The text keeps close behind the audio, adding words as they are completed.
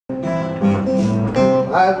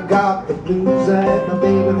I've got the blues that my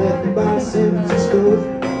baby left me by San Francisco.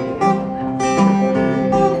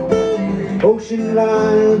 Ocean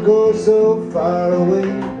line goes so far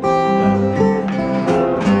away.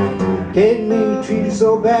 Didn't mean to treat her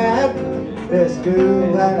so bad. Best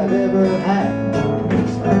girl that I've ever had.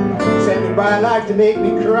 Said goodbye like to make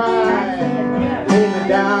me cry. Lay me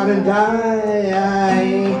down and die. I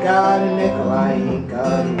ain't got a nickel, I ain't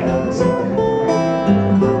got a dime.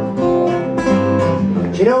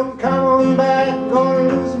 She don't come on back,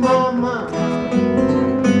 gonna lose my mind.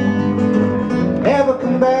 Ever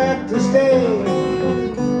come back to stay?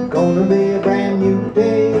 Gonna be a brand new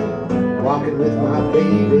day. Walking with my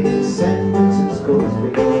baby, San Francisco's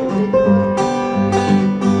baby.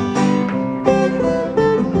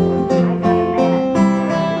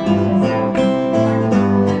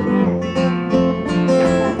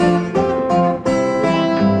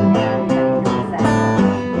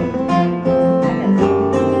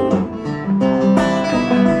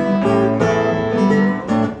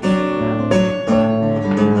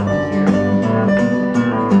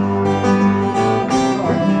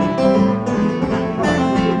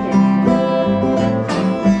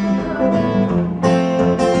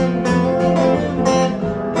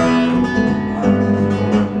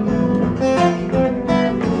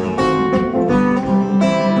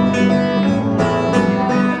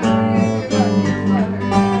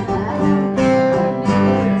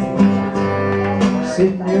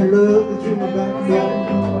 Sitting there looking through my back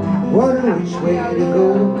door, wondering which way to go.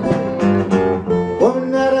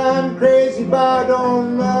 Woman that I'm crazy about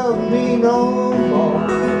don't love me no more.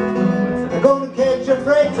 I'm gonna catch a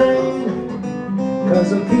freight train,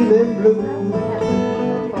 'cause I'm feeling blue.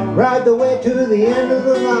 Ride the way to the end of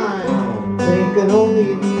the line, thinking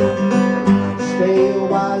only you. Stay a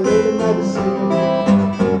while later, never see.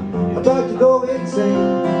 About to go insane.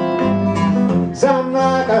 Sound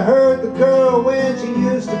like I heard the girl when she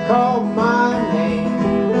used to call my name.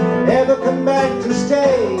 Ever come back to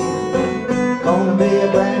stay? Gonna be a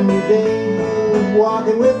brand new day.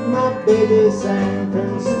 Walking with my baby, San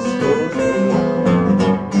Francisco's baby.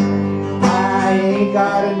 I ain't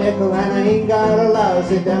got a nickel and I ain't got a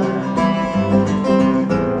lousy dime.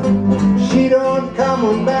 She don't come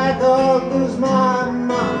on back, I'll lose my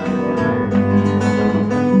mind.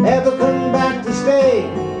 Ever come back to stay?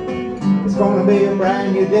 It's gonna be a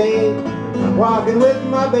brand new day. Walking with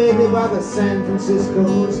my baby by the San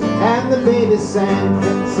Francisco's, and the baby San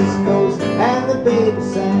Francisco's, and the baby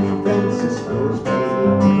San Francisco's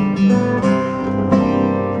baby.